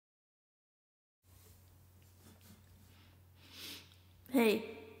Hey,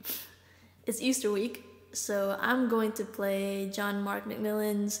 it's Easter week, so I'm going to play John Mark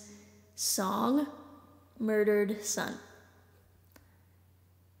McMillan's song, Murdered Son.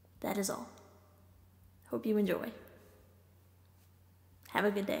 That is all. Hope you enjoy. Have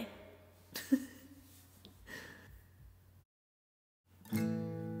a good day.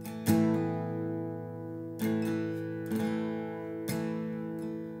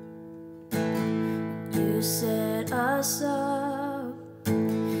 You set us up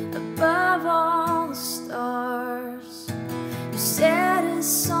above all the stars. You set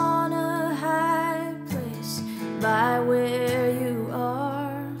us on a high place by where you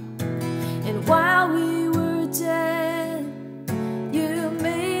are. And while we were dead, you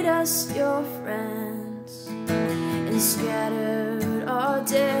made us your friends and scattered our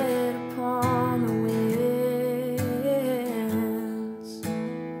dead upon the winds.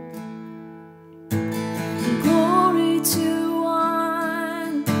 Glory to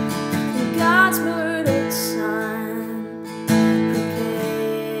one, God's murdered Son, who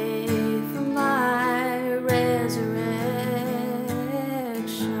paid for my resurrection.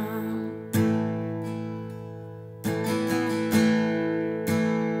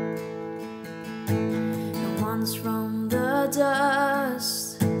 The ones from the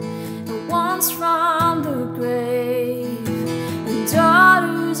dust, the ones from the grave, and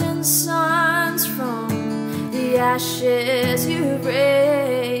daughters and sons from the ashes you've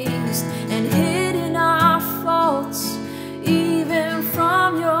raised, and hidden our faults even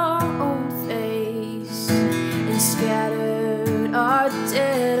from your own face, and scattered our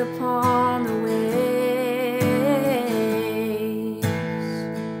dead upon the waves.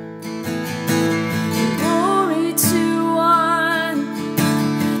 And glory to one,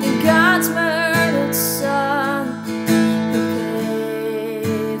 and God's murdered Son, who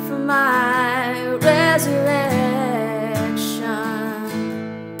paid for my resurrection.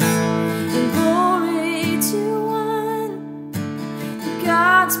 And glory to one,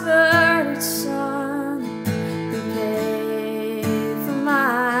 God's murdered Son, who paid for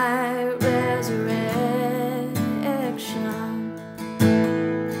my resurrection.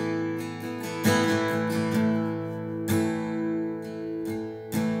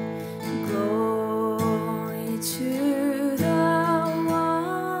 Glory to the one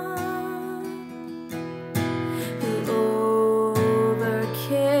who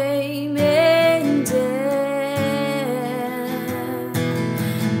overcame in death.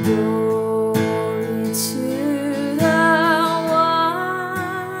 Glory to the one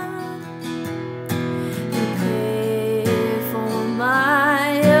who paid for my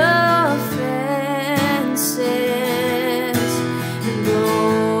offenses.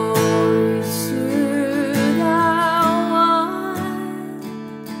 Glory to the one.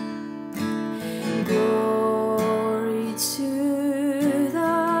 Glory to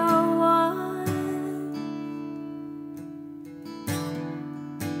the one.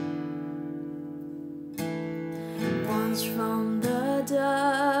 Ones from the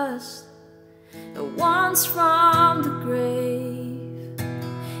dust, the ones from the grave,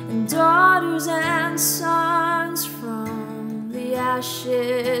 and daughters and sons from the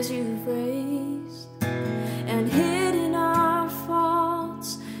ashes you've raised, and hidden our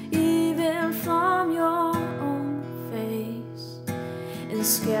faults even from your own face, and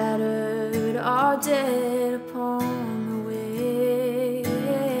scattered our dead upon the waves.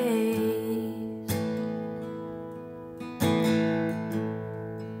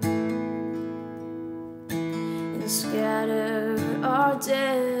 And scattered our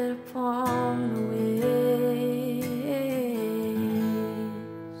dead upon the